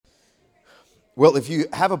Well, if you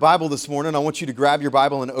have a Bible this morning, I want you to grab your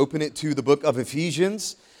Bible and open it to the book of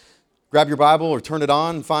Ephesians. Grab your Bible or turn it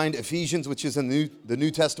on and find Ephesians, which is in the New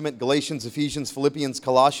Testament, Galatians, Ephesians, Philippians,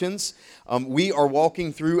 Colossians. We are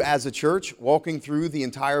walking through, as a church, the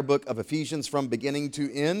entire book of Ephesians from beginning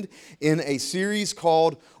to end in a series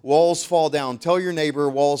called Walls Fall Down. Tell your neighbor,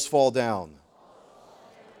 walls fall down.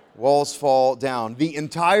 Walls fall down. The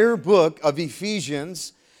entire book of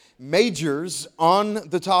Ephesians majors on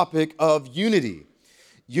the topic of unity.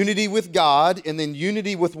 Unity with God and then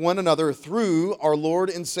unity with one another through our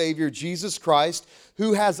Lord and Savior Jesus Christ,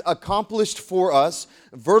 who has accomplished for us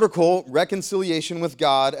vertical reconciliation with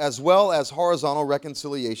God as well as horizontal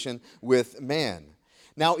reconciliation with man.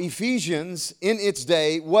 Now, Ephesians in its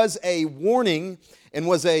day was a warning and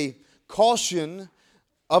was a caution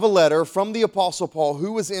of a letter from the Apostle Paul,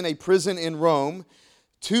 who was in a prison in Rome,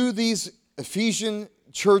 to these Ephesian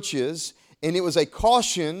churches, and it was a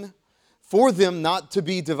caution for them not to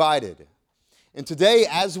be divided. And today,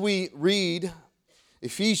 as we read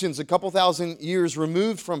Ephesians a couple thousand years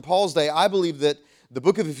removed from Paul's day, I believe that the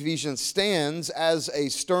book of Ephesians stands as a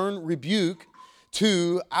stern rebuke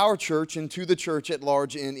to our church and to the church at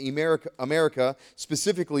large in America,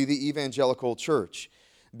 specifically the evangelical church.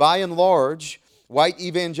 By and large, white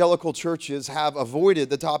evangelical churches have avoided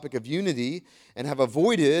the topic of unity and have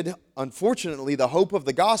avoided, unfortunately, the hope of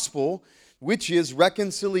the gospel, which is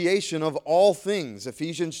reconciliation of all things.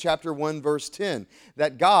 Ephesians chapter 1, verse 10,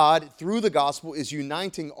 that God, through the gospel, is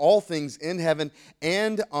uniting all things in heaven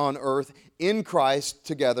and on earth in Christ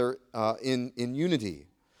together in unity.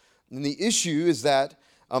 And the issue is that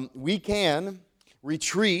we can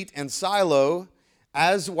retreat and silo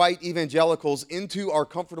as white evangelicals into our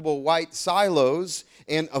comfortable white silos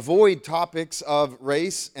and avoid topics of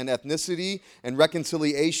race and ethnicity and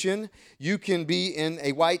reconciliation. You can be in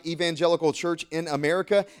a white evangelical church in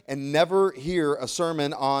America and never hear a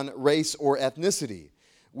sermon on race or ethnicity,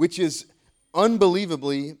 which is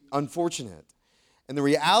unbelievably unfortunate. And the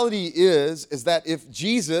reality is that if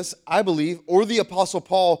Jesus, I believe, or the Apostle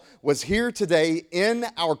Paul was here today in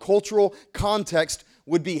our cultural context,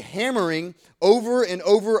 would be hammering over and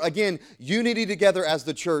over again unity together as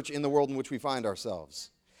the church in the world in which we find ourselves.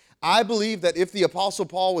 I believe that if the Apostle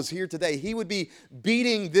Paul was here today, he would be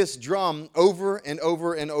beating this drum over and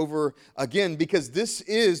over and over again, because this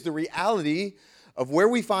is the reality of where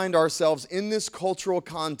we find ourselves in this cultural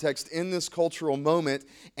context, in this cultural moment,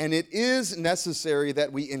 and it is necessary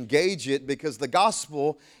that we engage it because the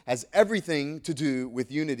gospel has everything to do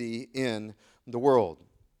with unity in the world.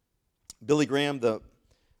 Billy Graham, the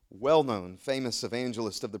well-known, famous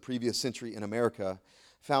evangelist of the previous century in America,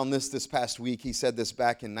 found this past week. He said this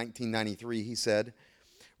back in 1993. He said,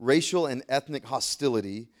 "Racial and ethnic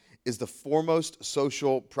hostility is the foremost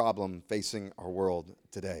social problem facing our world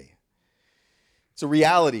today." It's a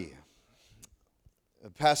reality.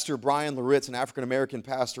 Pastor Brian Loritz, an African-American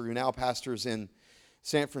pastor who now pastors in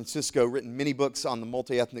San Francisco, written many books on the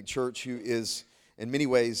multi-ethnic church, who is in many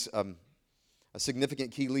ways a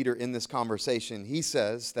significant key leader in this conversation. He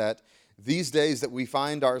says that these days that we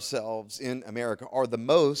find ourselves in America are the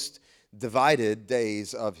most divided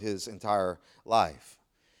days of his entire life.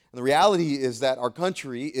 And the reality is that our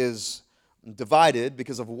country is divided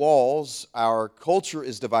because of walls, our culture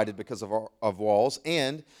is divided because of walls,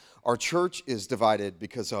 and our church is divided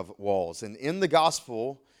because of walls. And in the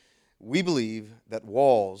gospel, we believe that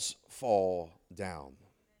walls fall down.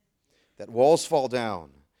 That walls fall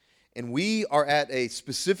down. And we are at a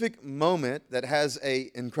specific moment that has an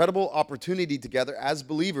incredible opportunity together as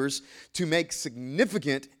believers to make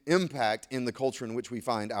significant impact in the culture in which we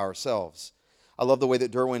find ourselves. I love the way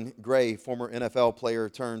that Derwin Gray, former NFL player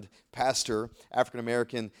turned pastor,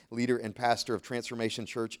 African-American leader and pastor of Transformation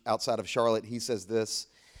Church outside of Charlotte, he says this: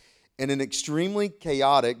 "In an extremely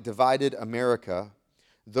chaotic, divided America,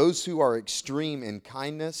 those who are extreme in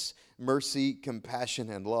kindness, mercy, compassion,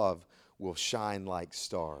 and love will shine like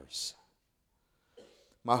stars."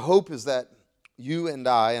 My hope is that you and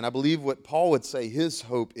I believe what Paul would say his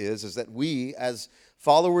hope is that we, as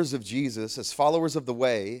followers of Jesus, as followers of the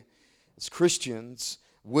way, as Christians,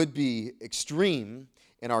 would be extreme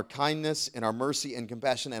in our kindness, in our mercy and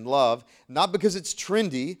compassion and love, not because it's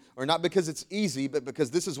trendy or not because it's easy, but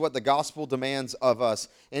because this is what the gospel demands of us.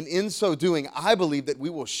 And in so doing, I believe that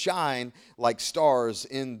we will shine like stars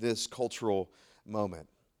in this cultural moment.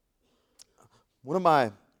 One of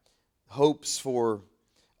my hopes for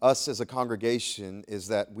us as a congregation is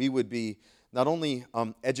that we would be not only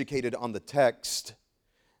educated on the text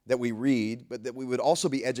that we read, but that we would also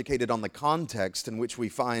be educated on the context in which we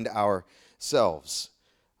find ourselves.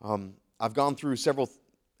 I've gone through several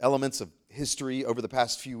elements of history over the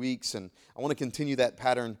past few weeks, and I want to continue that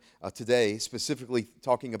pattern today, specifically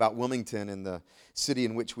talking about Wilmington and the city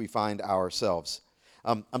in which we find ourselves.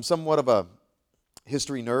 I'm somewhat of a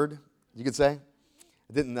history nerd, you could say.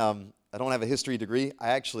 I don't have a history degree.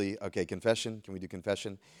 Confession. Can we do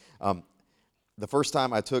confession? The first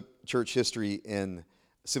time I took church history in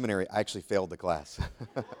seminary, I actually failed the class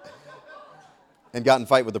and got in a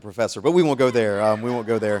fight with the professor. But we won't go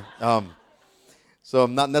there. So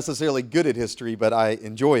I'm not necessarily good at history, but I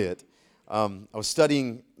enjoy it. I was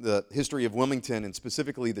studying the history of Wilmington and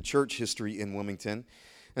specifically the church history in Wilmington.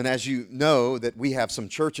 And as you know, that we have some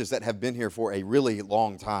churches that have been here for a really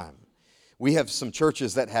long time. We have some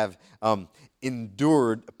churches that have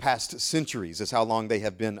endured past centuries, is how long they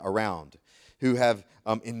have been around, who have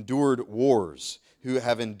endured wars, who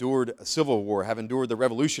have endured a civil war, have endured the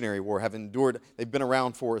Revolutionary War, they've been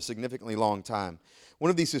around for a significantly long time. One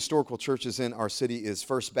of these historical churches in our city is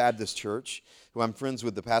First Baptist Church, who I'm friends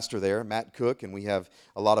with the pastor there, Matt Cook, and we have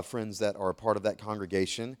a lot of friends that are a part of that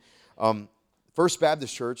congregation. First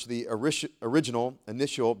Baptist Church, the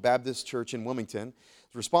initial Baptist church in Wilmington,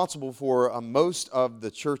 is responsible for most of the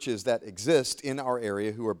churches that exist in our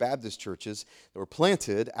area who are Baptist churches that were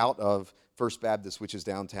planted out of First Baptist, which is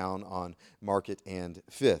downtown on Market and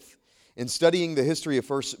 5th. In studying the history of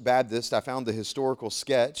First Baptist, I found the historical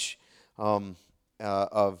sketch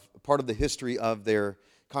of part of the history of their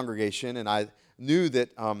congregation, and I knew that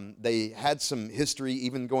they had some history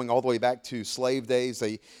even going all the way back to slave days.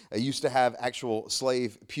 They used to have actual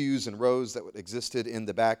slave pews and rows that existed in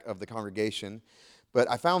the back of the congregation. But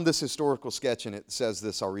I found this historical sketch, and it says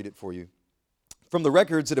this. I'll read it for you. From the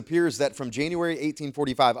records, it appears that from January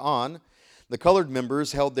 1845 on, the colored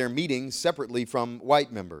members held their meetings separately from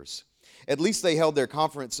white members. At least they held their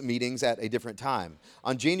conference meetings at a different time.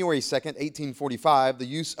 On January 2nd, 1845, the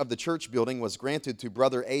use of the church building was granted to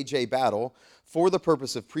Brother A.J. Battle for the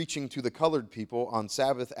purpose of preaching to the colored people on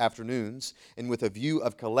Sabbath afternoons and with a view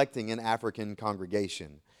of collecting an African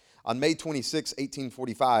congregation. On May 26,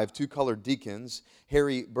 1845, two colored deacons,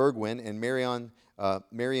 Harry Burgwin and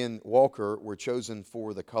Marion Walker, were chosen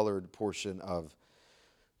for the colored portion of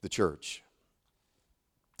the church.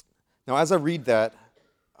 Now, as I read that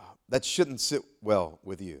shouldn't sit well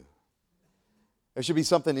with you. There should be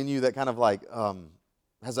something in you that kind of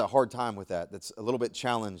has a hard time with that, that's a little bit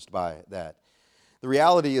challenged by that. The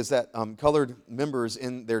reality is that colored members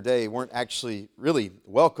in their day weren't actually really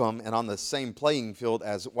welcome and on the same playing field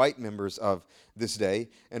as white members of this day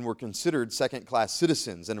and were considered second-class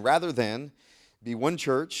citizens. And rather than be one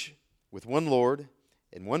church with one Lord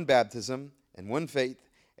and one baptism and one faith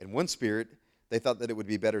and one Spirit, they thought that it would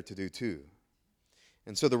be better to do two.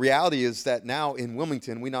 And so the reality is that now in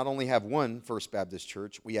Wilmington, we not only have one First Baptist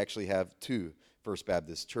church, we actually have two First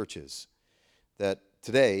Baptist churches that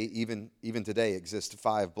today, even today, exist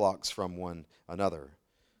 5 blocks from one another,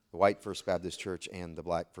 the white First Baptist Church and the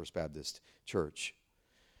black First Baptist Church.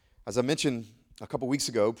 As I mentioned a couple weeks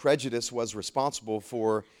ago, prejudice was responsible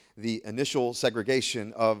for the initial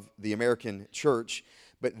segregation of the American church.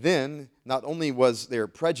 But then, not only was there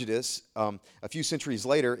prejudice, a few centuries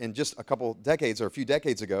later, in just a couple decades or a few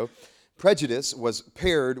decades ago, prejudice was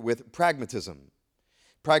paired with pragmatism.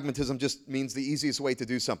 Pragmatism just means the easiest way to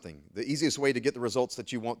do something, the easiest way to get the results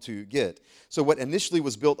that you want to get. So what initially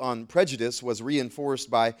was built on prejudice was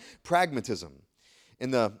reinforced by pragmatism.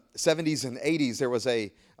 In the 70s and 80s, there was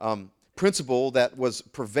a principle that was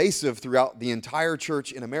pervasive throughout the entire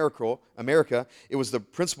church in America. It was the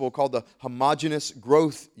principle called the homogeneous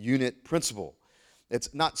growth unit principle.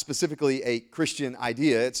 It's not specifically a Christian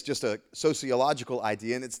idea, it's just a sociological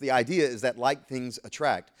idea, and the idea is that like things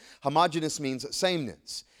attract. Homogeneous means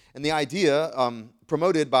sameness. And the idea,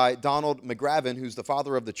 promoted by Donald McGravin, who's the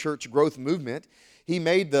father of the church growth movement, he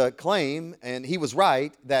made the claim, and he was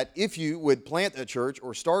right, that if you would plant a church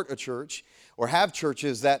or start a church or have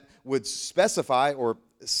churches that would specify or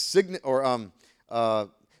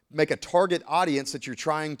make a target audience that you're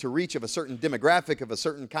trying to reach of a certain demographic, of a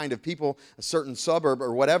certain kind of people, a certain suburb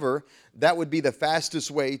or whatever, that would be the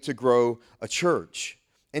fastest way to grow a church.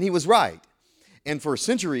 And he was right. And for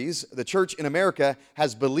centuries, the church in America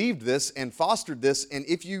has believed this and fostered this. And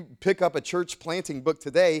if you pick up a church planting book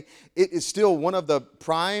today, it is still one of the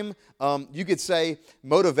prime, you could say,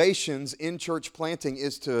 motivations in church planting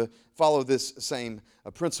is to follow this same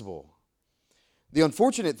principle. The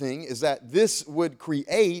unfortunate thing is that this would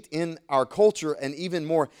create in our culture an even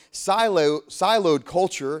more siloed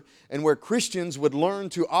culture, and where Christians would learn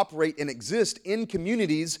to operate and exist in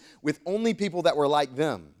communities with only people that were like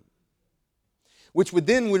them. which would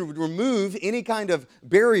remove any kind of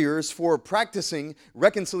barriers for practicing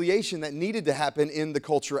reconciliation that needed to happen in the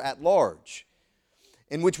culture at large.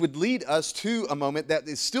 And which would lead us to a moment that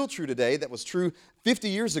is still true today, that was true 50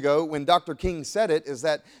 years ago when Dr. King said it, is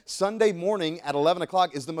that Sunday morning at 11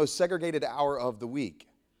 o'clock is the most segregated hour of the week,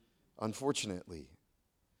 unfortunately.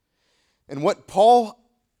 And what Paul,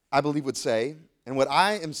 I believe, would say, and what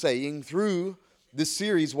I am saying through this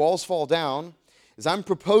series, Walls Fall Down, is I'm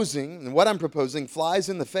proposing, and what I'm proposing flies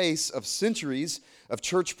in the face of centuries of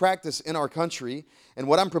church practice in our country, and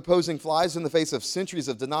what I'm proposing flies in the face of centuries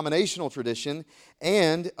of denominational tradition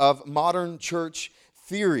and of modern church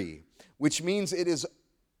theory, which means it is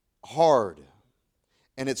hard,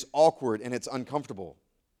 and it's awkward, and it's uncomfortable.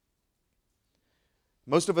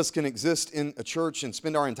 Most of us can exist in a church and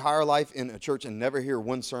spend our entire life in a church and never hear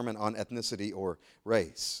one sermon on ethnicity or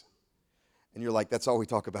race. And you're like, that's all we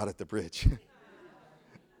talk about at the Bridge.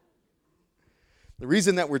 The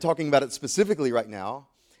reason that we're talking about it specifically right now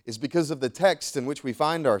is because of the text in which we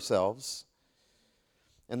find ourselves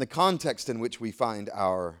and the context in which we find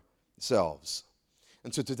ourselves.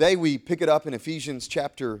 And so today we pick it up in Ephesians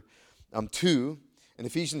chapter 2, in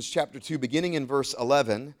Ephesians chapter 2, beginning in verse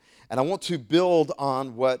 11. And I want to build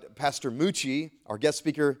on what Pastor Mucci, our guest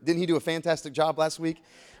speaker, didn't he do a fantastic job last week?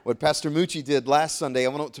 What Pastor Mucci did last Sunday, I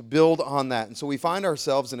want to build on that. And so we find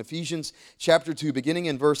ourselves in Ephesians chapter 2, beginning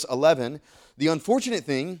in verse 11. The unfortunate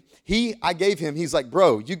thing, I gave him, he's like,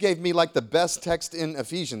 bro, you gave me like the best text in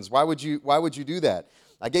Ephesians. Why would you do that?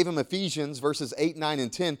 I gave him Ephesians verses 8, 9,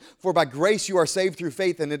 and 10. For by grace you are saved through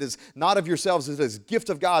faith, and it is not of yourselves, it is a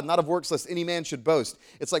gift of God, not of works, lest any man should boast.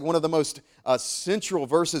 It's like one of the most central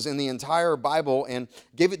verses in the entire Bible, and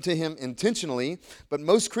gave it to him intentionally. But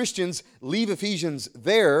most Christians leave Ephesians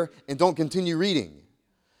there and don't continue reading.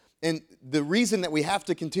 And the reason that we have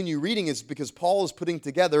to continue reading is because Paul is putting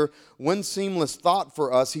together one seamless thought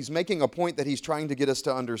for us. He's making a point that he's trying to get us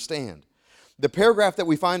to understand. The paragraph that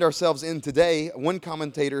we find ourselves in today, one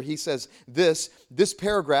commentator, he says this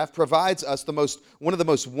paragraph provides us one of the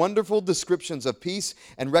most wonderful descriptions of peace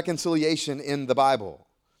and reconciliation in the Bible.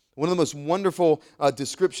 One of the most wonderful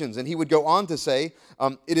descriptions. And he would go on to say,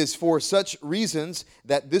 it is for such reasons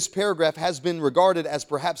that this paragraph has been regarded as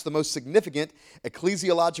perhaps the most significant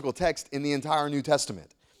ecclesiological text in the entire New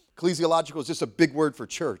Testament. Ecclesiological is just a big word for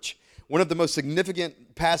church. One of the most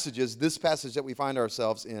significant passages, this passage that we find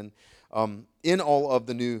ourselves in all of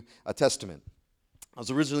the New Testament. I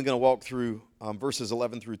was originally going to walk through verses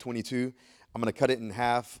 11 through 22. I'm going to cut it in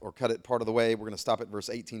half or cut it part of the way. We're going to stop at verse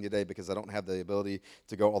 18 today because I don't have the ability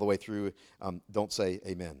to go all the way through. Don't say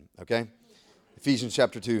amen, okay? Ephesians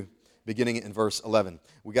chapter 2, beginning in verse 11.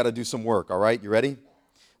 We got to do some work, all right? You ready?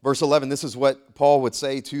 Verse 11, this is what Paul would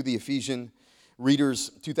say to the Ephesian readers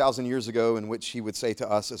 2,000 years ago, in which he would say to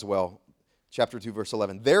us as well. Chapter 2, verse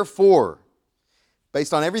 11. Therefore,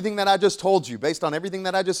 based on everything that I just told you, based on everything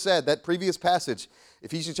that I just said, that previous passage,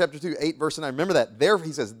 Ephesians chapter 2, 8, verse 9, remember that.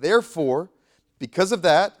 He says, therefore, because of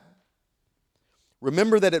that,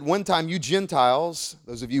 remember that at one time you Gentiles,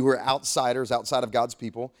 those of you who are outsiders, outside of God's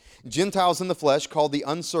people, Gentiles in the flesh, called the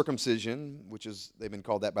uncircumcision, they've been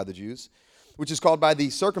called that by the Jews, which is called by the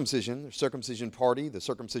circumcision party, the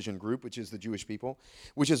circumcision group, which is the Jewish people,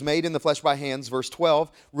 which is made in the flesh by hands, verse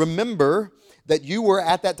 12. Remember that you were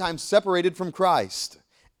at that time separated from Christ,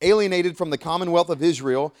 alienated from the commonwealth of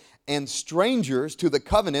Israel, and strangers to the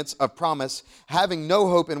covenants of promise, having no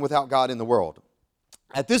hope and without God in the world.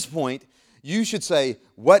 At this point, you should say,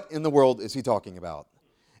 what in the world is he talking about?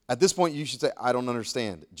 At this point, you should say, I don't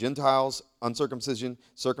understand. Gentiles, uncircumcision,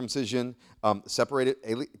 circumcision, separated,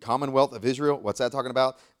 commonwealth of Israel. What's that talking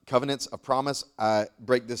about? Covenants of promise.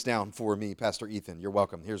 Break this down for me, Pastor Ethan. You're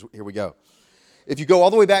welcome. Here we go. If you go all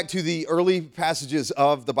the way back to the early passages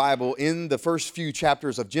of the Bible, in the first few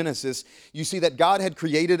chapters of Genesis, you see that God had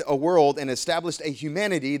created a world and established a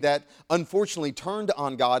humanity that unfortunately turned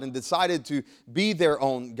on God and decided to be their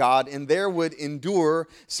own God, and there would endure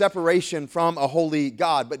separation from a holy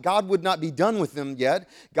God. But God would not be done with them yet.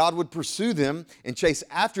 God would pursue them and chase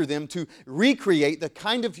after them to recreate the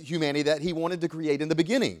kind of humanity that he wanted to create in the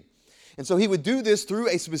beginning. And so he would do this through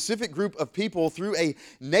a specific group of people, through a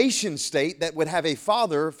nation state that would have a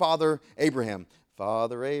father, Father Abraham.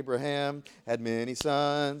 Father Abraham had many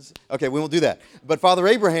sons. Okay, we won't do that. But Father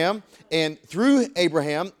Abraham, and through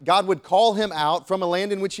Abraham, God would call him out from a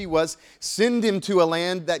land in which he was, send him to a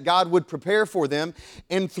land that God would prepare for them.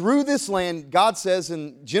 And through this land, God says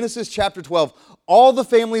in Genesis chapter 12, all the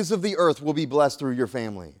families of the earth will be blessed through your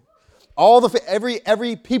family.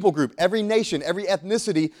 Every people group, every nation, every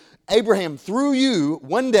ethnicity, Abraham, through you,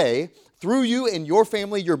 one day, Through you and your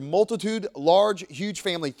family, your multitude, large, huge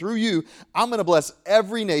family, through you, I'm going to bless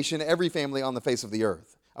every nation, every family on the face of the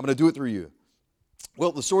earth. I'm going to do it through you.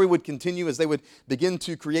 Well, the story would continue as they would begin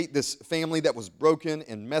to create this family that was broken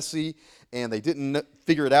and messy, and they didn't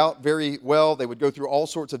figure it out very well. They would go through all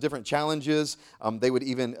sorts of different challenges. They would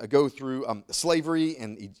even go through slavery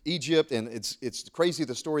in Egypt, and it's crazy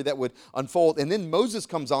the story that would unfold. And then Moses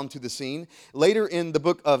comes onto the scene later in the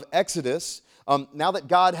book of Exodus. Now that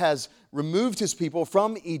God has removed his people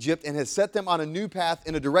from Egypt and has set them on a new path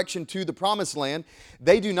in a direction to the promised land,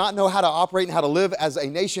 they do not know how to operate and how to live as a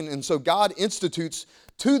nation. And so God institutes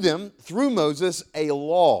to them, through Moses, a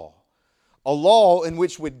law in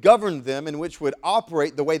which would govern them, in which would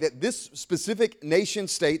operate the way that this specific nation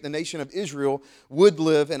state, the nation of Israel, would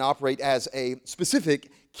live and operate as a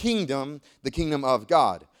specific kingdom, the kingdom of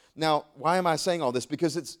God. Now, why am I saying all this?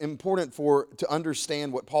 Because it's important to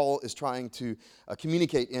understand what Paul is trying to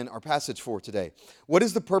communicate in our passage for today. What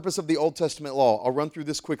is the purpose of the Old Testament law? I'll run through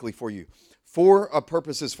this quickly for you. 4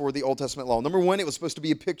 purposes for the Old Testament law. Number 1, it was supposed to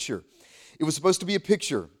be a picture. It was supposed to be a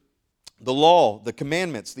picture. The law, the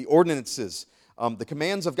commandments, the ordinances, the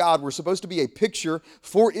commands of God were supposed to be a picture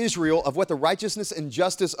for Israel of what the righteousness and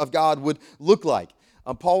justice of God would look like.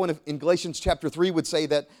 Paul in Galatians chapter 3 would say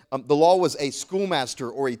that the law was a schoolmaster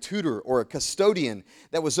or a tutor or a custodian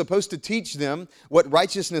that was supposed to teach them what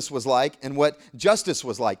righteousness was like and what justice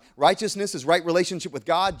was like. Righteousness is right relationship with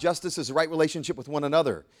God. Justice is right relationship with one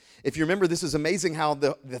another. If you remember, this is amazing how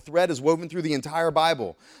the thread is woven through the entire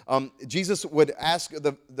Bible. Jesus would ask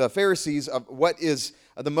the Pharisees of what is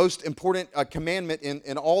the most important commandment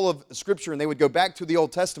in all of Scripture, and they would go back to the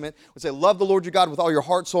Old Testament, would say, love the Lord your God with all your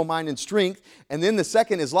heart, soul, mind, and strength. And then the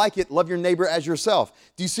second is like it, love your neighbor as yourself.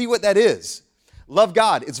 Do you see what that is? Love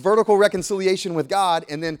God. It's vertical reconciliation with God,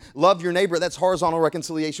 and then love your neighbor. That's horizontal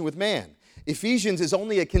reconciliation with man. Ephesians is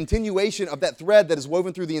only a continuation of that thread that is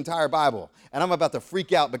woven through the entire Bible. And I'm about to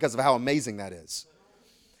freak out because of how amazing that is.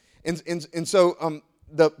 And so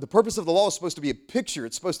the purpose of the law is supposed to be a picture.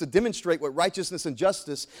 It's supposed to demonstrate what righteousness and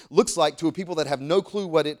justice looks like to a people that have no clue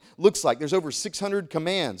what it looks like. There's over 600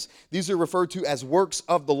 commands. These are referred to as works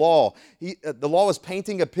of the law. The law is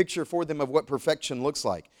painting a picture for them of what perfection looks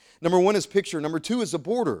like. Number 1 is picture. Number 2 is a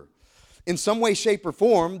border. In some way, shape, or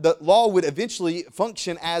form, the law would eventually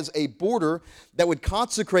function as a border that would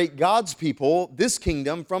consecrate God's people, this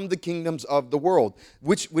kingdom, from the kingdoms of the world,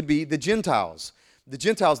 which would be the Gentiles. The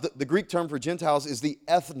Gentiles, the Greek term for Gentiles is the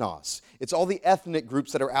ethnos. It's all the ethnic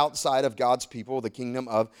groups that are outside of God's people, the kingdom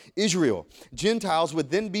of Israel. Gentiles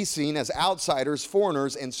would then be seen as outsiders,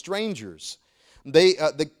 foreigners, and strangers.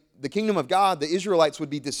 The kingdom of God, the Israelites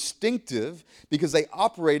would be distinctive because they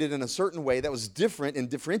operated in a certain way that was different and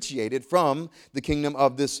differentiated from the kingdom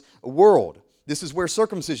of this world. This is where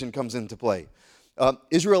circumcision comes into play.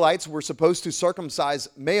 Israelites were supposed to circumcise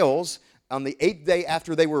males on the 8th day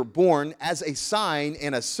after they were born as a sign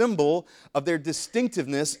and a symbol of their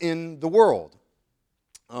distinctiveness in the world.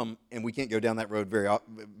 And we can't go down that road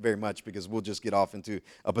very much because we'll just get off into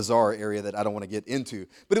a bizarre area that I don't want to get into.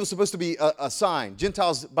 But it was supposed to be a sign.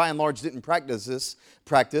 Gentiles, by and large, didn't practice this.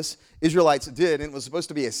 Israelites did, and it was supposed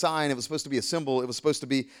to be a sign. It was supposed to be a symbol. It was supposed to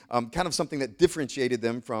be kind of something that differentiated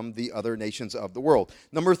them from the other nations of the world.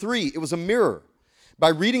 Number 3, it was a mirror. By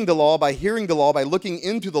reading the law, by hearing the law, by looking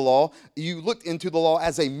into the law, you looked into the law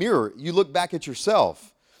as a mirror. You look back at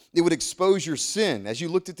yourself. It would expose your sin. As you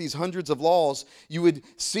looked at these hundreds of laws, you would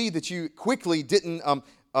see that you quickly didn't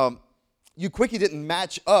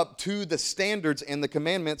match up to the standards and the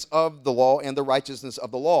commandments of the law and the righteousness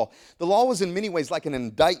of the law. The law was in many ways like an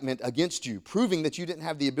indictment against you, proving that you didn't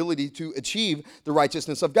have the ability to achieve the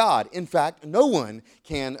righteousness of God. In fact, no one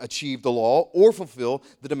can achieve the law or fulfill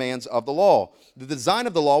the demands of the law. The design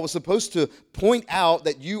of the law was supposed to point out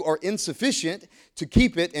that you are insufficient to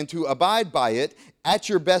keep it and to abide by it. At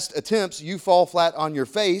your best attempts, you fall flat on your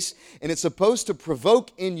face, and it's supposed to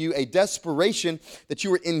provoke in you a desperation that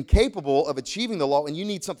you are incapable of achieving the law, and you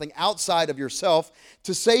need something outside of yourself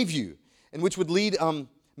to save you, and which would lead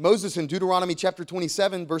Moses in Deuteronomy chapter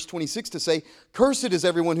 27, verse 26 to say, "Cursed is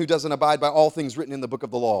everyone who doesn't abide by all things written in the book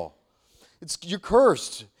of the law." You're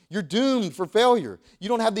cursed. You're doomed for failure. You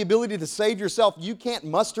don't have the ability to save yourself. You can't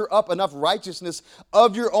muster up enough righteousness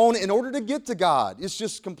of your own in order to get to God. It's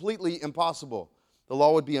just completely impossible. The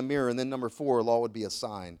law would be a mirror. And then number 4, law would be a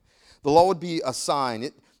sign. The law would be a sign.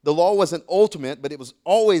 The law wasn't ultimate, but it was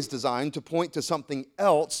always designed to point to something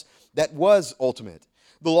else that was ultimate.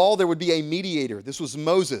 the law, there would be a mediator. This was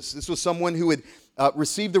Moses. This was someone who would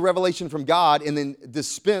receive the revelation from God and then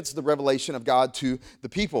dispense the revelation of God to the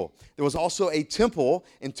people. There was also a temple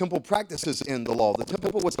and temple practices in the law. The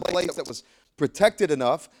temple was a place that was protected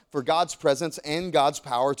enough for God's presence and God's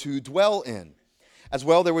power to dwell in. As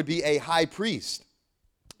well, there would be a high priest.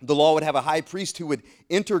 The law would have a high priest who would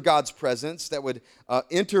enter God's presence, that would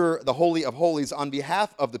enter the Holy of Holies on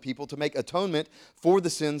behalf of the people to make atonement for the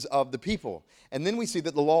sins of the people. And then we see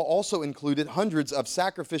that the law also included hundreds of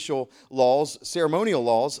sacrificial laws, ceremonial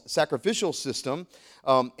laws, sacrificial system,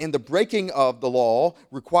 and the breaking of the law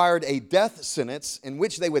required a death sentence in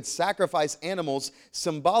which they would sacrifice animals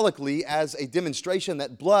symbolically as a demonstration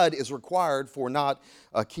that blood is required for not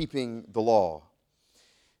keeping the law.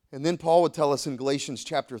 And then Paul would tell us in Galatians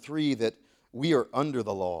chapter 3 that we are under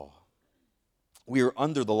the law. We are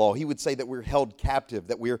under the law. He would say that we're held captive,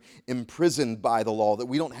 that we're imprisoned by the law, that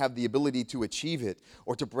we don't have the ability to achieve it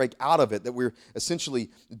or to break out of it, that we're essentially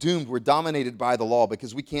doomed. We're dominated by the law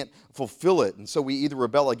because we can't fulfill it. And so we either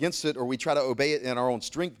rebel against it or we try to obey it in our own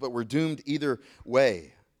strength, but we're doomed either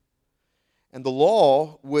way. And the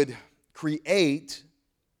law would create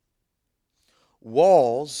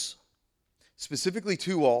walls, specifically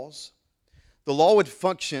two walls. The law would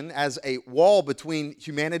function as a wall between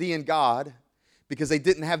humanity and God because they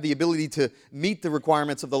didn't have the ability to meet the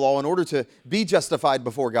requirements of the law in order to be justified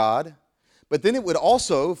before God. But then it would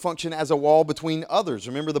also function as a wall between others.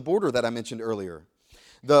 Remember the border that I mentioned earlier.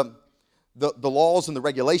 The laws and the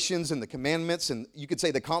regulations and the commandments, and you could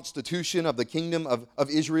say the constitution of the kingdom of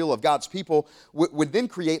Israel, of God's people, would then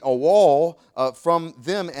create a wall from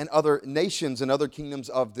them and other nations and other kingdoms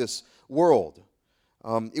of this world.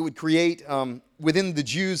 It would create within the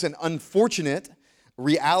Jews an unfortunate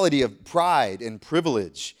reality of pride and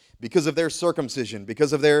privilege because of their circumcision,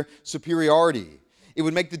 because of their superiority. It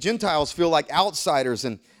would make the Gentiles feel like outsiders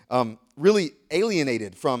and really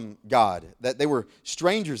alienated from God, that they were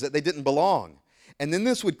strangers, that they didn't belong. And then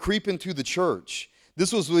this would creep into the church.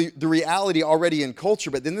 This was the reality already in culture,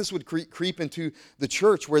 but then this would creep into the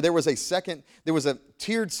church where there was a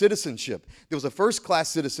tiered citizenship. There was a first-class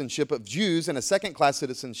citizenship of Jews and a second-class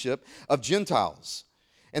citizenship of Gentiles.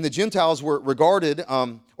 And the Gentiles were regarded,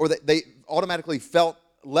 or they automatically felt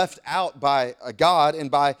left out by God and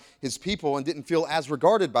by his people and didn't feel as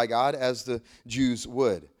regarded by God as the Jews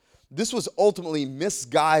would. This was ultimately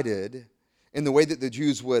misguided in the way that the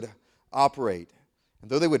Jews would operate. And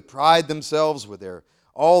though they would pride themselves with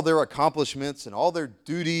all their accomplishments and all their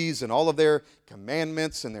duties and all of their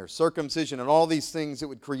commandments and their circumcision and all these things, it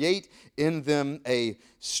would create in them a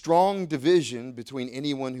strong division between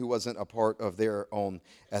anyone who wasn't a part of their own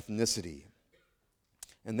ethnicity.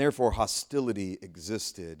 And therefore, hostility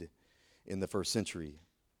existed in the first century.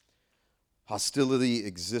 Hostility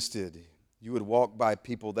existed. You would walk by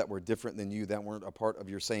people that were different than you, that weren't a part of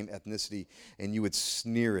your same ethnicity, and you would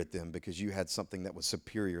sneer at them because you had something that was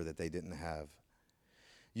superior that they didn't have.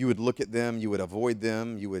 You would look at them, you would avoid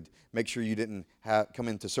them, you would make sure you didn't come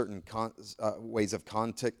into certain ways of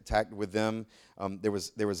contact with them. There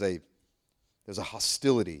was a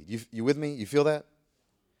hostility. You with me? You feel that?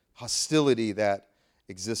 Hostility that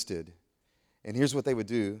existed. And here's what they would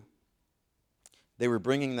do. They were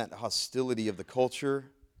bringing that hostility of the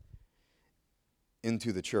culture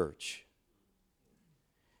into the church.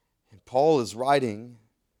 And Paul is writing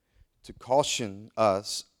to caution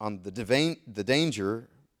us on the danger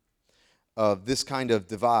of this kind of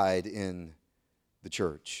divide in the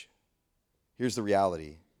church. Here's the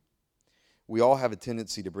reality. We all have a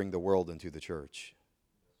tendency to bring the world into the church.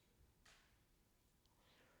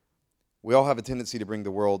 We all have a tendency to bring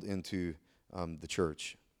the world into the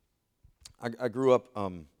church. I grew up,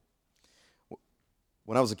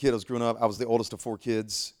 when I was a kid, I was the oldest of 4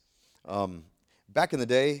 kids. Back in the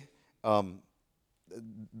day,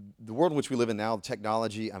 the world in which we live in now,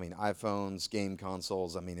 technology, iPhones, game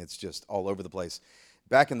consoles, it's just all over the place.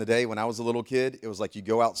 Back in the day when I was a little kid, it was like you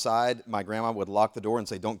go outside, my grandma would lock the door and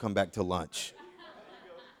say, "Don't come back till lunch."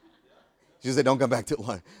 She would say, "Don't come back till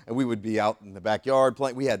lunch." And we would be out in the backyard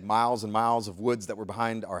playing. We had miles and miles of woods that were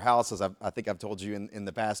behind our house, as I think I've told you in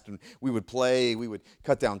the past. And we would play. We would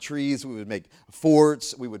cut down trees. We would make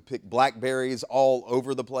forts. We would pick blackberries all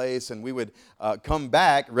over the place. And we would come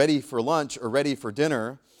back ready for lunch or ready for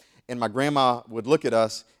dinner. And my grandma would look at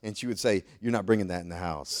us and she would say, "You're not bringing that in the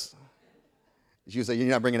house." She would say, "You're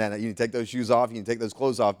not bringing that. You need to take those shoes off. You need to take those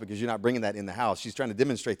clothes off because you're not bringing that in the house." She's trying to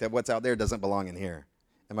demonstrate that what's out there doesn't belong in here.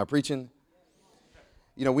 Am I preaching?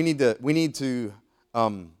 We need to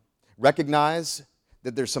recognize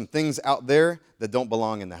that there's some things out there that don't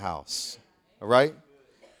belong in the house. All right?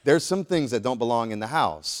 There's some things that don't belong in the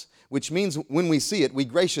house. which means when we see it, we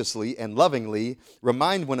graciously and lovingly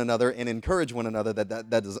remind one another and encourage one another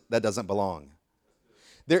that doesn't belong.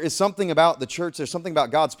 There is something about the church, there's something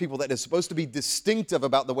about God's people that is supposed to be distinctive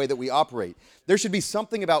about the way that we operate. There should be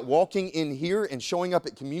something about walking in here and showing up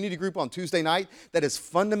at community group on Tuesday night that is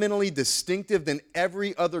fundamentally distinctive than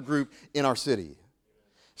every other group in our city.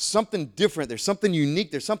 Something different, there's something unique,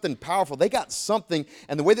 there's something powerful. They got something,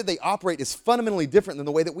 and the way that they operate is fundamentally different than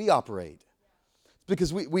the way that we operate. It's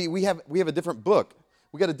because we have a different book.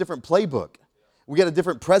 We got a different playbook. We got a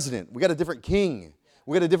different president. We got a different king.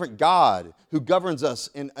 We got a different God who governs us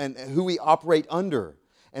and who we operate under.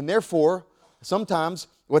 And therefore, sometimes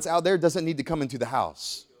what's out there doesn't need to come into the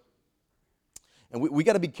house. And we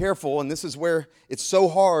got to be careful, and this is where it's so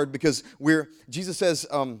hard because Jesus says,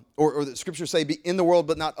 or the scriptures say, be in the world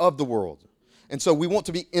but not of the world. And so we want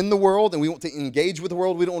to be in the world and we want to engage with the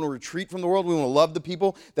world. We don't want to retreat from the world. We want to love the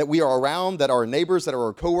people that we are around, that are our neighbors, that are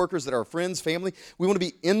our coworkers, that are our friends, family. We want to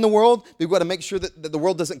be in the world, but we've got to make sure that the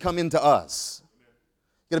world doesn't come into us.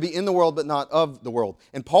 Got to be in the world, but not of the world.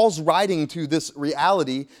 And Paul's writing to this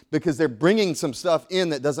reality because they're bringing some stuff in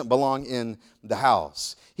that doesn't belong in the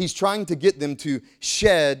house. He's trying to get them to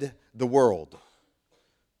shed the world,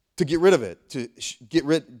 to get rid of it, to get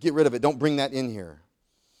rid of it. Don't bring that in here.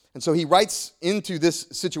 And so he writes into this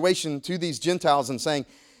situation to these Gentiles and saying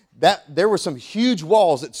that there were some huge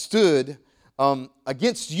walls that stood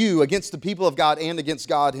against you, against the people of God, and against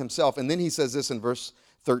God himself. And then he says this in verse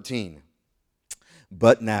 13.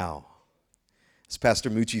 But now, as Pastor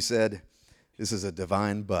Mucci said, this is a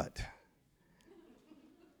divine but.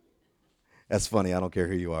 That's funny. I don't care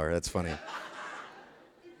who you are. That's funny.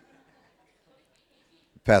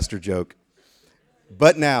 Pastor joke.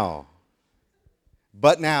 But now,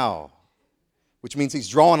 which means he's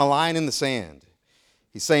drawing a line in the sand.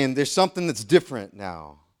 He's saying there's something that's different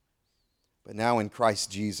now. But now in Christ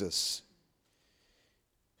Jesus.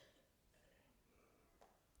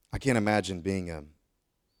 I can't imagine being a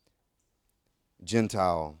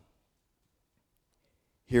Gentile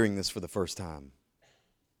hearing this for the first time.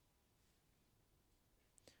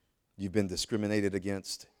 You've been discriminated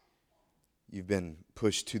against. You've been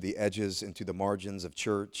pushed to the edges and to the margins of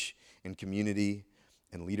church and community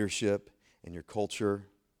and leadership and your culture.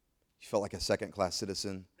 You felt like a second-class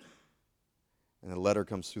citizen. And a letter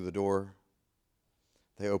comes through the door.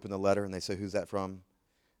 They open the letter and they say, who's that from?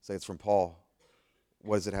 Say, it's from Paul.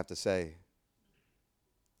 What does it have to say? It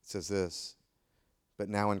says this. But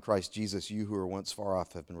now in Christ Jesus, you who were once far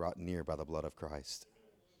off have been brought near by the blood of Christ.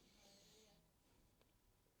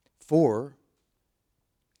 For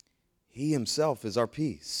he himself is our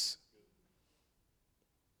peace,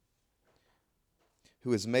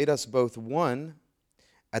 who has made us both one.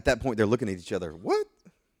 At that point, they're looking at each other. What?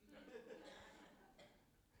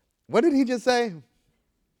 What did he just say?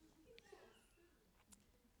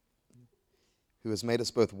 Who has made us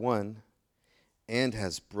both one and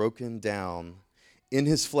has broken down in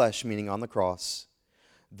his flesh, meaning on the cross,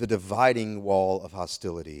 the dividing wall of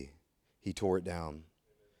hostility. He tore it down.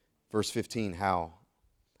 Verse 15, how?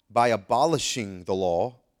 By abolishing the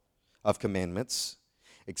law of commandments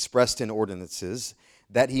expressed in ordinances,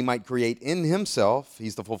 that he might create in himself,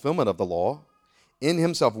 he's the fulfillment of the law, in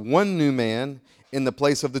himself one new man in the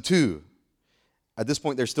place of the two. At this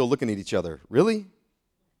point, they're still looking at each other. Really?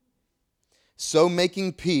 So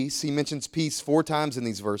making peace, he mentions peace 4 times in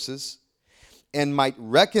these verses, and might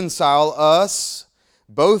reconcile us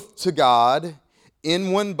both to God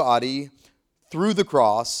in one body through the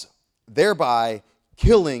cross, thereby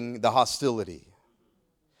killing the hostility.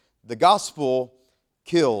 The gospel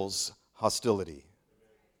kills hostility.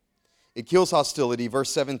 It kills hostility.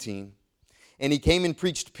 Verse 17. And he came and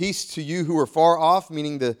preached peace to you who were far off,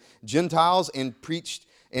 meaning the Gentiles, and preached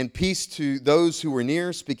and peace to those who were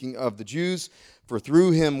near, speaking of the Jews. For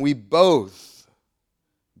through him we both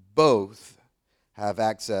have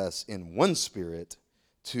access in one spirit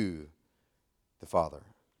to the Father.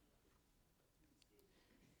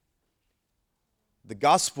 The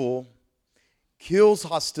gospel kills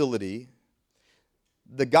hostility.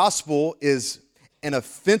 The gospel is an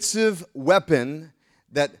offensive weapon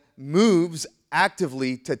that moves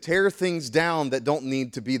actively to tear things down that don't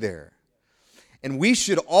need to be there. And we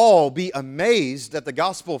should all be amazed that the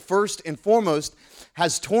gospel, first and foremost,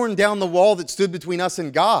 has torn down the wall that stood between us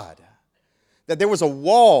and God. That there was a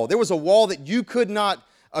wall that you could not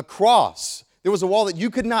cross. There was a wall that you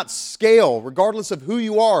could not scale, regardless of who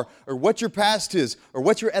you are, or what your past is, or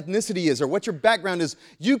what your ethnicity is, or what your background is.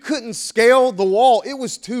 You couldn't scale the wall. It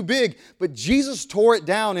was too big. But Jesus tore it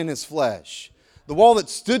down in his flesh. The wall that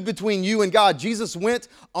stood between you and God. Jesus went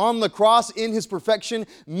on the cross in his perfection,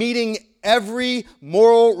 meeting every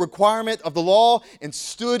moral requirement of the law and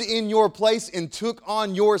stood in your place and took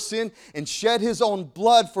on your sin and shed his own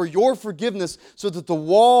blood for your forgiveness so that the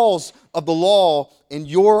walls of the law and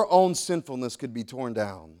your own sinfulness could be torn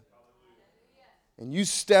down. And you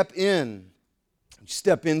step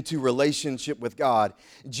into relationship with God.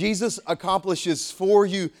 Jesus accomplishes for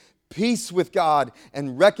you peace with God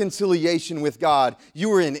and reconciliation with God. You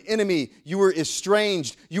were an enemy. You were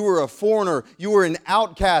estranged. You were a foreigner. You were an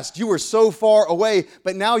outcast. You were so far away,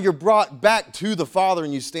 but now you're brought back to the Father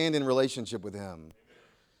and you stand in relationship with Him.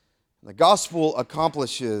 The gospel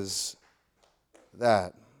accomplishes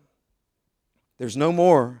that. There's no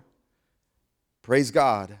more, praise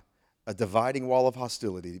God, a dividing wall of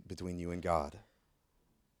hostility between you and God.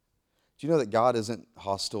 Do you know that God isn't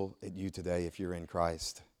hostile at you today if you're in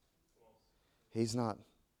Christ? He's not.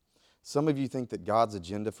 Some of you think that God's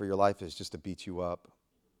agenda for your life is just to beat you up,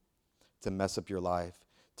 to mess up your life,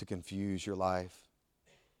 to confuse your life.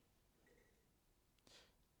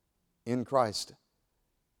 In Christ,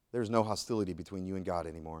 there's no hostility between you and God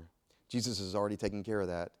anymore. Jesus has already taken care of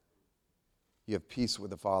that. You have peace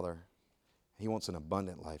with the Father. He wants an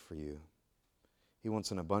abundant life for you. He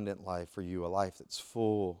wants an abundant life for you, a life that's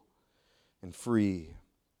full and free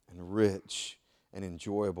and rich and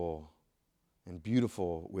enjoyable and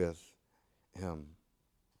beautiful with Him.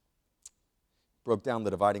 Broke down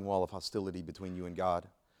the dividing wall of hostility between you and God.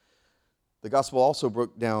 The gospel also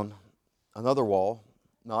broke down another wall,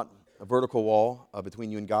 not a vertical wall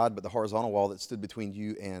between you and God, but the horizontal wall that stood between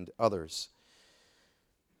you and others.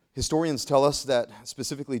 Historians tell us that,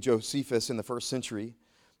 specifically Josephus in the first century,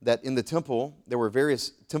 that in the temple, there were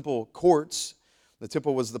various temple courts. The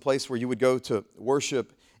temple was the place where you would go to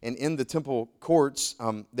worship, and in the temple courts,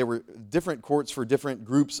 there were different courts for different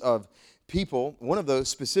groups of people, one of those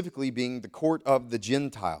specifically being the court of the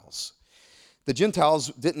Gentiles. The Gentiles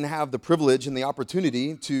didn't have the privilege and the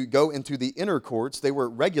opportunity to go into the inner courts. They were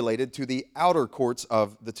regulated to the outer courts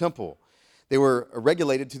of the temple. They were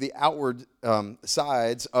regulated to the outward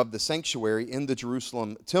sides of the sanctuary in the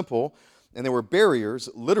Jerusalem temple, and there were barriers,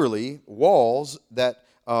 literally walls, that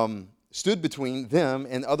stood between them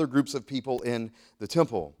and other groups of people in the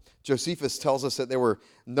temple. Josephus tells us that there were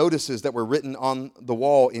notices that were written on the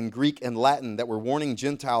wall in Greek and Latin that were warning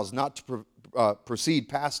Gentiles not to proceed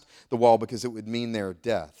past the wall because it would mean their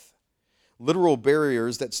death. Literal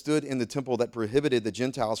barriers that stood in the temple that prohibited the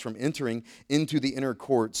Gentiles from entering into the inner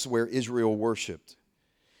courts where Israel worshiped.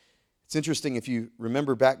 It's interesting if you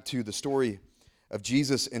remember back to the story of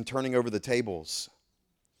Jesus and turning over the tables.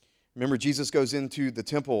 Remember, Jesus goes into the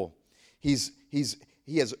temple. He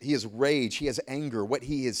has rage. He has anger. What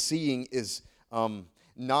he is seeing is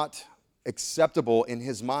not acceptable in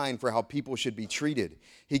his mind for how people should be treated.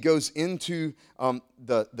 He goes into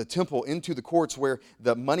the temple, into the courts where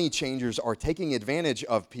the money changers are taking advantage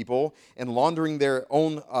of people and laundering their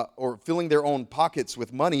own or filling their own pockets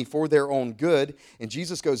with money for their own good. And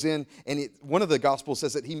Jesus goes in, and one of the Gospels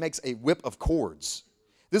says that he makes a whip of cords.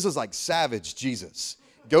 This is like savage Jesus.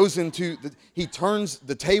 He turns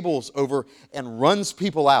the tables over and runs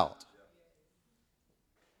people out.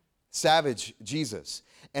 Savage Jesus.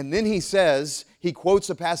 And then he quotes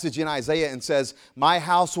a passage in Isaiah and says, "My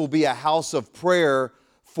house will be a house of prayer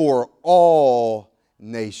for all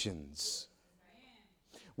nations."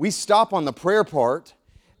 We stop on the prayer part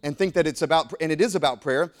and think that it is about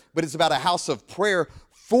prayer, but it's about a house of prayer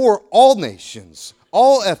for all nations,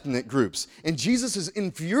 all ethnic groups. And Jesus is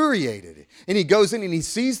infuriated. And he goes in and he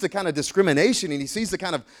sees the kind of discrimination and he sees the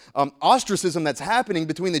kind of ostracism that's happening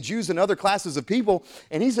between the Jews and other classes of people.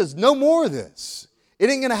 And he says, no more of this. It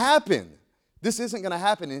ain't going to happen. This isn't going to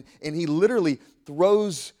happen. And he literally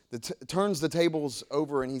turns the tables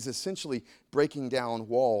over, and he's essentially breaking down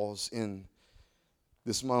walls in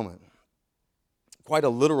this moment. Quite a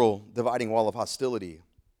literal dividing wall of hostility.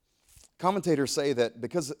 Commentators say that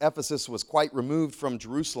because Ephesus was quite removed from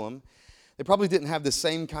Jerusalem, they probably didn't have the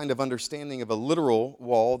same kind of understanding of a literal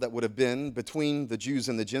wall that would have been between the Jews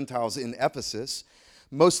and the Gentiles in Ephesus.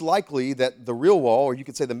 Most likely that the real wall, or you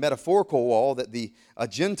could say the metaphorical wall that the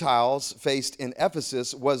Gentiles faced in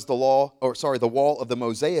Ephesus was the wall of the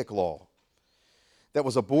Mosaic law. That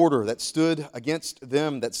was a border that stood against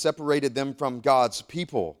them, that separated them from God's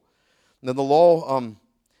people. And then the law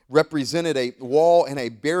represented a wall and a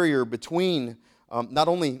barrier between not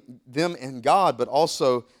only them and God, but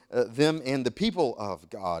also them and the people of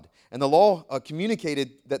God. And the law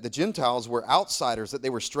communicated that the Gentiles were outsiders, that they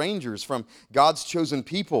were strangers from God's chosen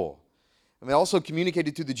people. And they also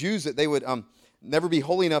communicated to the Jews that they would never be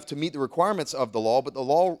holy enough to meet the requirements of the law, but the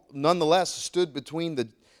law nonetheless stood between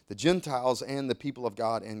the Gentiles and the people of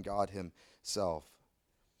God and God Himself.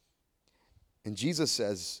 And Jesus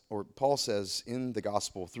says, or Paul says in the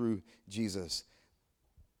gospel through Jesus,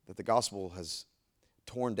 that the gospel has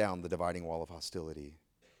torn down the dividing wall of hostility.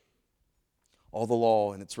 All the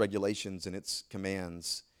law and its regulations and its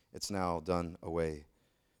commands, it's now done away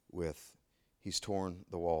with. He's torn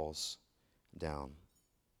the walls down.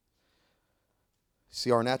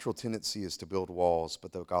 See, our natural tendency is to build walls,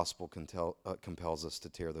 but the gospel compels us to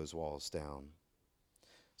tear those walls down.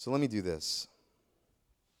 So let me do this.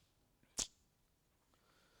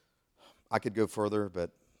 I could go further,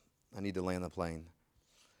 but I need to land the plane.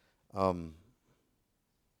 The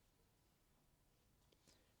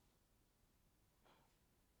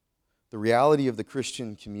reality of the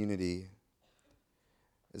Christian community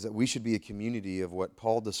is that we should be a community of what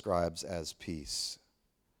Paul describes as peace.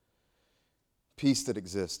 Peace that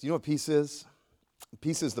exists. Do you know what peace is?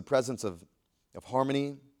 Peace is the presence of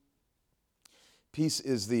harmony. Peace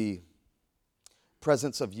is the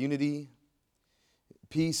presence of unity.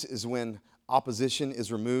 Peace is when opposition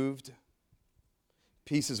is removed.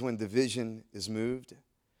 Peace is when division is moved.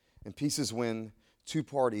 And peace is when two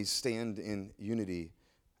parties stand in unity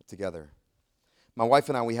together. My wife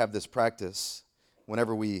and I, we have this practice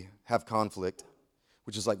whenever we have conflict,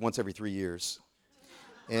 which is like once every 3 years.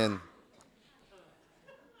 And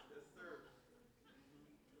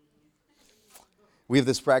we have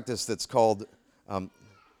this practice that's called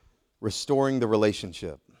restoring the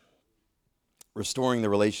relationship. Restoring the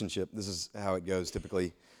relationship. This is how it goes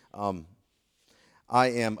typically. I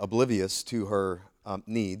am oblivious to her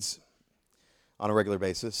needs on a regular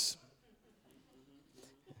basis.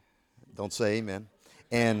 Don't say amen.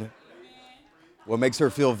 And what makes her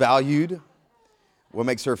feel valued,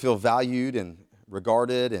 and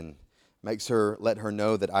regarded, and makes her let her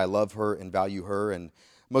know that I love her and value her. And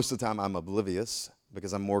most of the time I'm oblivious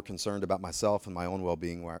because I'm more concerned about myself and my own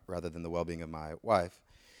well-being rather than the well-being of my wife.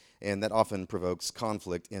 And that often provokes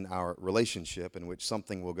conflict in our relationship in which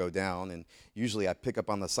something will go down. And usually I pick up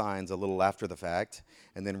on the signs a little after the fact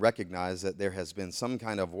and then recognize that there has been some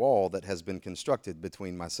kind of wall that has been constructed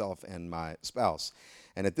between myself and my spouse.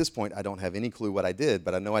 And at this point, I don't have any clue what I did,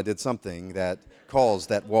 but I know I did something that caused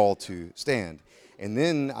that wall to stand. And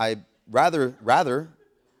then I've got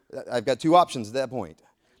two options at that point.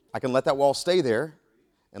 I can let that wall stay there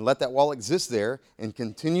and let that wall exist there and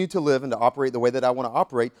continue to live and to operate the way that I want to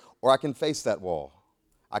operate, or I can face that wall.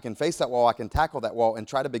 I can face that wall, I can tackle that wall and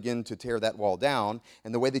try to begin to tear that wall down.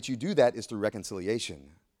 And the way that you do that is through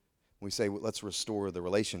reconciliation. We say, well, let's restore the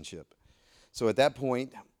relationship. So at that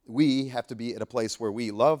point, we have to be at a place where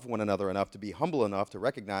we love one another enough to be humble enough to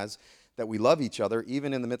recognize that we love each other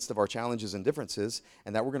even in the midst of our challenges and differences,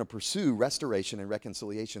 and that we're going to pursue restoration and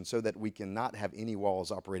reconciliation so that we cannot have any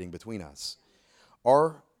walls operating between us.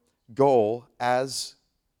 Our goal as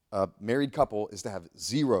a married couple is to have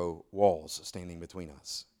 0 walls standing between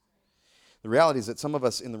us. The reality is that some of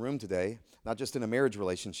us in the room today, not just in a marriage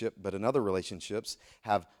relationship, but in other relationships,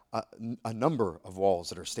 have a number of walls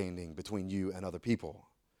that are standing between you and other people.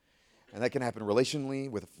 And that can happen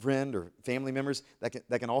relationally with a friend or family members.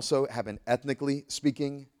 That can also happen ethnically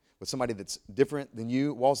speaking with somebody that's different than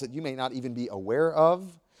you, walls that you may not even be aware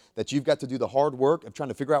of, that you've got to do the hard work of trying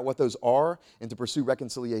to figure out what those are and to pursue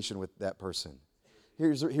reconciliation with that person.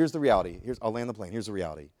 Here's the reality. I'll land the plane. Here's the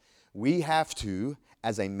reality. We have to,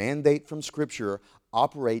 as a mandate from Scripture,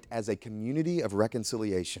 operate as a community of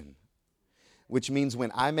reconciliation, which means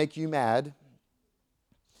when I make you mad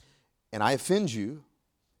and I offend you,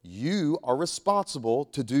 you are responsible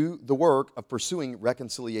to do the work of pursuing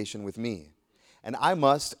reconciliation with me. And I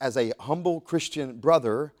must, as a humble Christian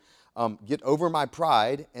brother, get over my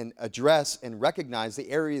pride and address and recognize the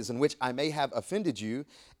areas in which I may have offended you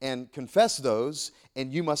and confess those,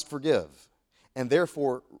 and you must forgive. And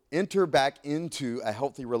therefore, enter back into a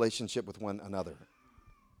healthy relationship with one another.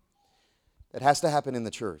 It has to happen in the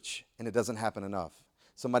church, and it doesn't happen enough.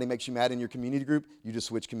 Somebody makes you mad in your community group, you just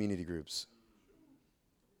switch community groups.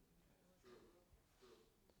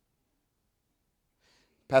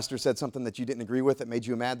 Pastor said something that you didn't agree with that made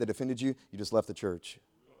you mad, that offended you, you just left the church.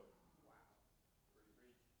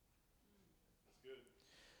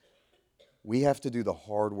 We have to do the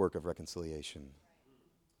hard work of reconciliation.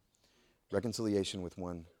 Reconciliation with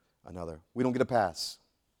one another. We don't get a pass.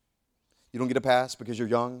 You don't get a pass because you're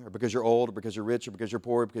young, or because you're old, or because you're rich, or because you're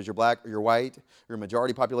poor, or because you're black, or you're white, or you're a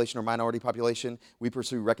majority population or minority population. We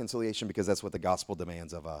pursue reconciliation because that's what the gospel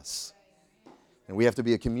demands of us. And we have to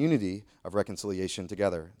be a community of reconciliation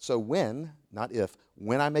together. So when, not if,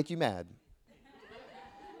 when I make you mad,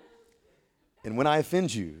 and when I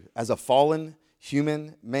offend you as a fallen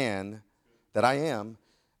human man that I am,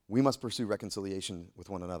 we must pursue reconciliation with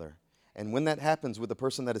one another. And when that happens with the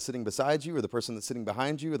person that is sitting beside you or the person that's sitting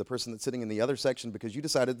behind you or the person that's sitting in the other section because you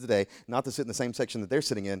decided today not to sit in the same section that they're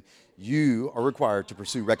sitting in, you are required to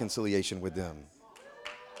pursue reconciliation with them.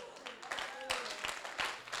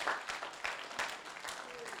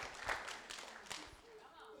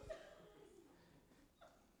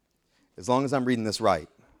 As long as I'm reading this right,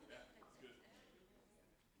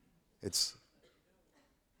 it's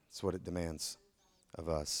what it demands of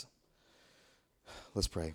us. Let's pray.